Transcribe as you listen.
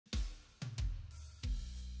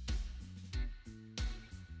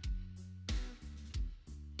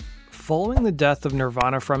Following the death of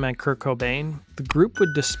Nirvana frontman Kurt Cobain, the group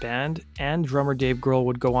would disband and drummer Dave Grohl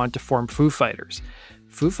would go on to form Foo FIghters.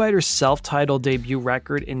 Foo Fighters' self-titled debut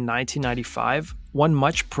record in 1995 won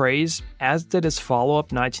much praise, as did its follow-up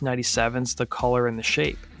 1997's The Color and the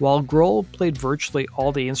Shape. While Grohl played virtually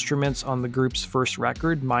all the instruments on the group's first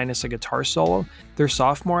record, minus a guitar solo, their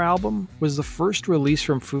sophomore album was the first release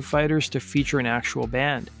from Foo Fighters to feature an actual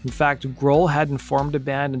band. In fact, Grohl hadn't formed a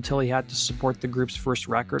band until he had to support the group's first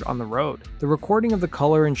record on the road. The recording of The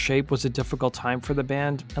Color and Shape was a difficult time for the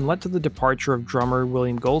band and led to the departure of drummer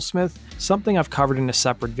William Goldsmith, something I've covered in a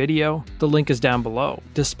separate video. The link is down below.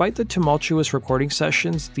 Despite the tumultuous recording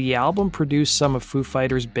sessions, the album produced some of Foo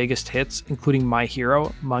Fighters' biggest hits, including My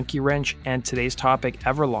Hero, Monkey Wrench, and today's topic,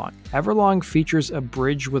 Everlong. Everlong features a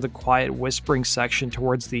bridge with a quiet whispering section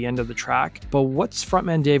towards the end of the track, but what's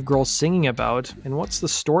frontman Dave Grohl singing about, and what's the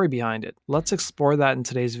story behind it? Let's explore that in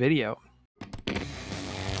today's video.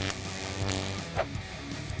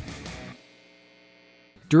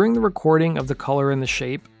 During the recording of The Color and the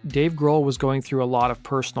Shape, Dave Grohl was going through a lot of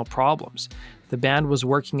personal problems. The band was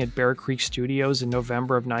working at Bear Creek Studios in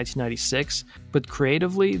November of 1996, but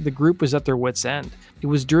creatively, the group was at their wits' end. It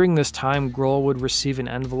was during this time Grohl would receive an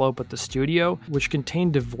envelope at the studio, which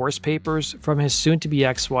contained divorce papers from his soon-to-be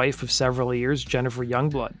ex-wife of several years, Jennifer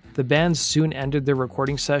Youngblood. The band soon ended their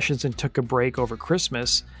recording sessions and took a break over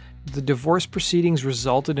Christmas. The divorce proceedings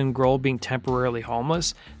resulted in Grohl being temporarily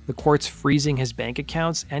homeless, the courts freezing his bank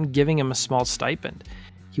accounts and giving him a small stipend.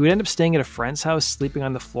 He would end up staying at a friend's house, sleeping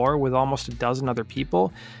on the floor with almost a dozen other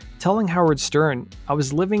people, telling Howard Stern, "I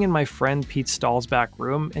was living in my friend Pete Stahl's back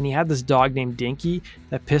room, and he had this dog named Dinky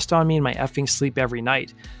that pissed on me in my effing sleep every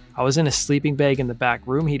night. I was in a sleeping bag in the back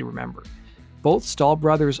room," he'd remember. Both Stahl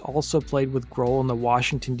brothers also played with Grohl in the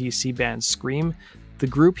Washington, D.C. band Scream, the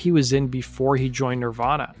group he was in before he joined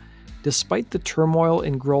Nirvana. Despite the turmoil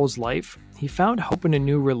in Grohl's life, he found hope in a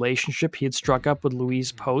new relationship he had struck up with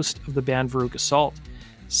Louise Post of the band Veruca Salt.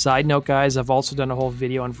 Side note guys, I've also done a whole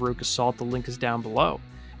video on Veruca Salt, the link is down below.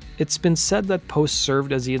 It's been said that Post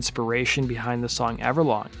served as the inspiration behind the song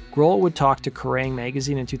Everlong. Grohl would talk to Kerrang!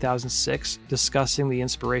 Magazine in 2006, discussing the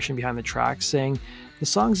inspiration behind the track, saying, "The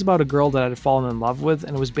song's about a girl that I had fallen in love with,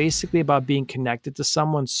 and it was basically about being connected to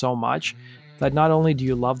someone so much that not only do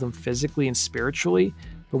you love them physically and spiritually,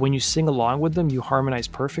 but when you sing along with them, you harmonize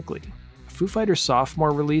perfectly." Foo Fighters'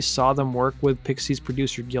 sophomore release saw them work with Pixies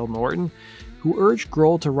producer Gil Norton, who urged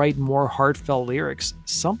Grohl to write more heartfelt lyrics,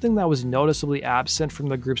 something that was noticeably absent from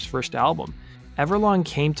the group's first album. Everlong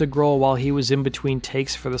came to Grohl while he was in between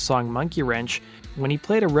takes for the song Monkey Wrench, when he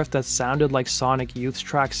played a riff that sounded like Sonic Youth's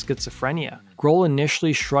track Schizophrenia. Grohl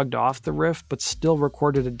initially shrugged off the riff, but still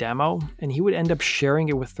recorded a demo, and he would end up sharing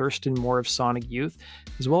it with Thurston Moore of Sonic Youth,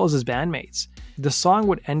 as well as his bandmates. The song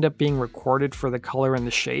would end up being recorded for The Color and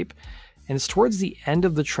the Shape, and it's towards the end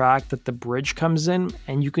of the track that the bridge comes in,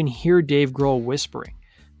 and you can hear Dave Grohl whispering.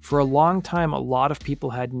 For a long time, a lot of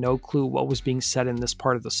people had no clue what was being said in this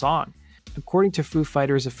part of the song. According to Foo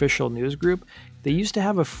Fighters' official news group, they used to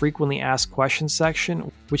have a frequently asked questions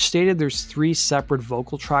section, which stated there's 3 separate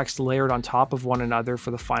vocal tracks layered on top of one another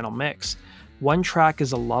for the final mix. One track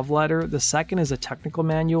is a love letter, the second is a technical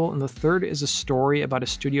manual, and the third is a story about a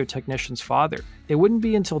studio technician's father. It wouldn't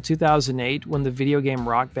be until 2008 when the video game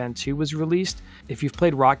Rock Band 2 was released. If you've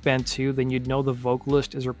played Rock Band 2, then you'd know the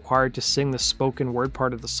vocalist is required to sing the spoken word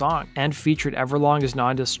part of the song, and featured Everlong as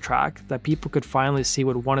non-disc track that people could finally see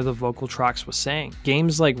what one of the vocal tracks was saying.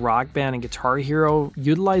 Games like Rock Band and Guitar Hero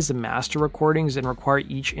utilize the master recordings and require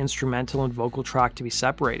each instrumental and vocal track to be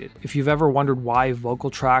separated. If you've ever wondered why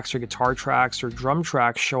vocal tracks or guitar tracks or drum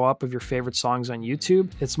tracks show up of your favorite songs on YouTube,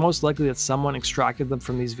 it's most likely that someone extracted them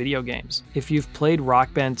from these video games. If you've played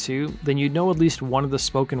Rock Band 2, then you know at least one of the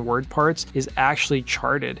spoken word parts is actually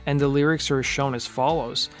charted, and the lyrics are shown as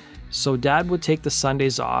follows. So Dad would take the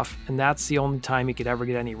Sundays off, and that's the only time he could ever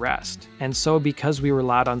get any rest. And so because we were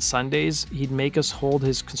loud on Sundays, he'd make us hold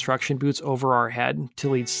his construction boots over our head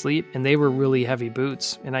till he'd sleep, and they were really heavy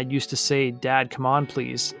boots. And I'd used to say, "Dad, come on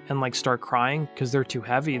please," and like start crying because they're too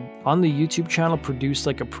heavy. On the YouTube channel Produced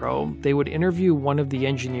Like a Pro, they would interview one of the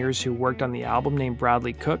engineers who worked on the album named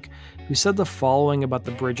Bradley Cook, who said the following about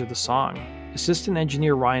the bridge of the song. Assistant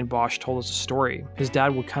engineer Ryan Bosch told us a story. His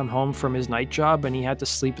dad would come home from his night job and he had to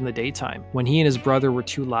sleep in the daytime. When he and his brother were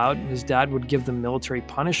too loud, his dad would give them military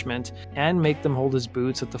punishment and make them hold his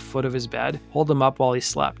boots at the foot of his bed, hold them up while he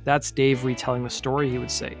slept. That's Dave retelling the story, he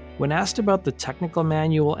would say. When asked about the technical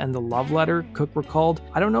manual and the love letter, Cook recalled,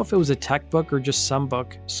 "I don't know if it was a tech book or just some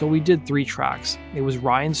book, so we did 3 tracks. It was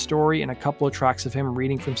Ryan's story and a couple of tracks of him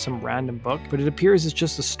reading from some random book, but it appears it's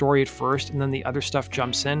just the story at first and then the other stuff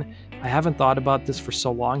jumps in. I haven't thought about this for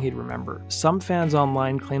so long he'd remember. Some fans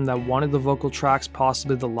online claim that one of the vocal tracks,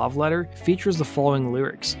 possibly the love letter, features the following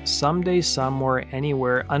lyrics: "Someday, somewhere,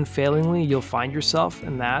 anywhere, unfailingly you'll find yourself,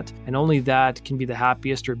 and that, and only that, can be the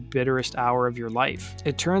happiest or bitterest hour of your life."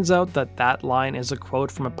 It turns out that that line is a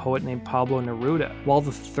quote from a poet named Pablo Neruda, while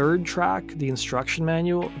the third track, the instruction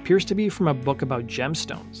manual, appears to be from a book about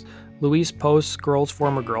gemstones. Louise posts Grohl's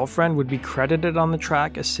former girlfriend would be credited on the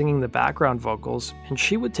track as singing the background vocals, and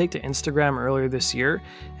she would take to Instagram earlier this year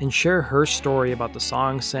and share her story about the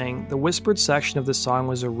song, saying, "The whispered section of the song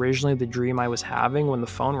was originally the dream I was having when the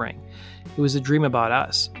phone rang. It was a dream about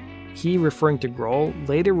us." He, referring to Grohl,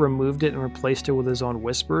 later removed it and replaced it with his own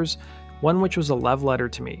whispers, one which was a love letter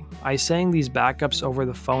to me. "I sang these backups over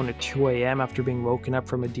the phone at 2 a.m. after being woken up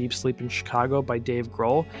from a deep sleep in Chicago by Dave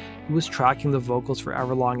Grohl, who was tracking the vocals for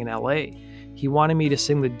Everlong in LA. He wanted me to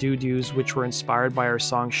sing the doo-doos, which were inspired by our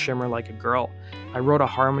song Shimmer Like a Girl. I wrote a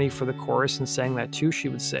harmony for the chorus and sang that too," she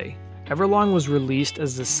would say. Everlong was released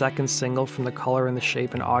as the second single from The Color and the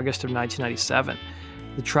Shape in August of 1997.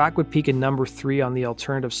 The track would peak at number 3 on the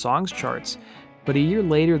alternative songs charts. But a year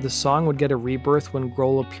later, the song would get a rebirth when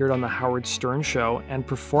Grohl appeared on The Howard Stern Show and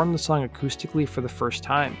performed the song acoustically for the first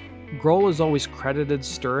time. Grohl has always credited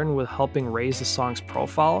Stern with helping raise the song's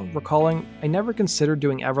profile, recalling, "I never considered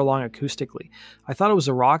doing Everlong acoustically. I thought it was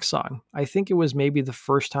a rock song. I think it was maybe the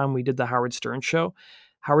first time we did The Howard Stern Show.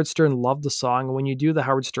 Howard Stern loved the song, and when you do The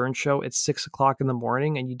Howard Stern Show, it's 6 o'clock in the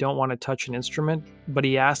morning and you don't want to touch an instrument, but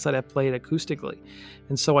he asked that I play it acoustically.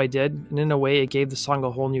 And so I did, and in a way it gave the song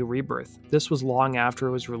a whole new rebirth. This was long after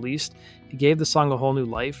it was released. It gave the song a whole new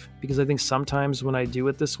life, because I think sometimes when I do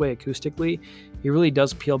it this way acoustically, it really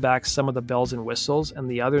does peel back some of the bells and whistles and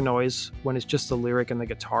the other noise when it's just the lyric and the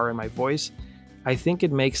guitar and my voice. I think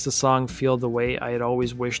it makes the song feel the way I had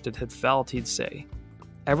always wished it had felt," he'd say.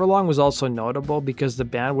 Everlong was also notable because the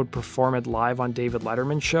band would perform it live on David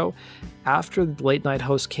Letterman's show after the late-night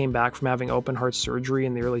host came back from having open-heart surgery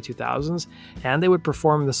in the early 2000s, and they would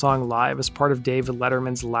perform the song live as part of David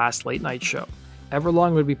Letterman's last late-night show.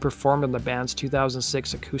 Everlong would be performed on the band's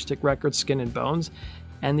 2006 acoustic record Skin and Bones,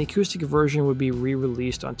 and the acoustic version would be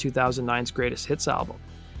re-released on 2009's Greatest Hits album.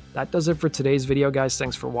 That does it for today's video, guys.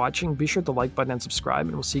 Thanks for watching. Be sure to like button and subscribe,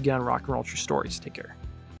 and we'll see you again on Rock and Roll True Stories. Take care.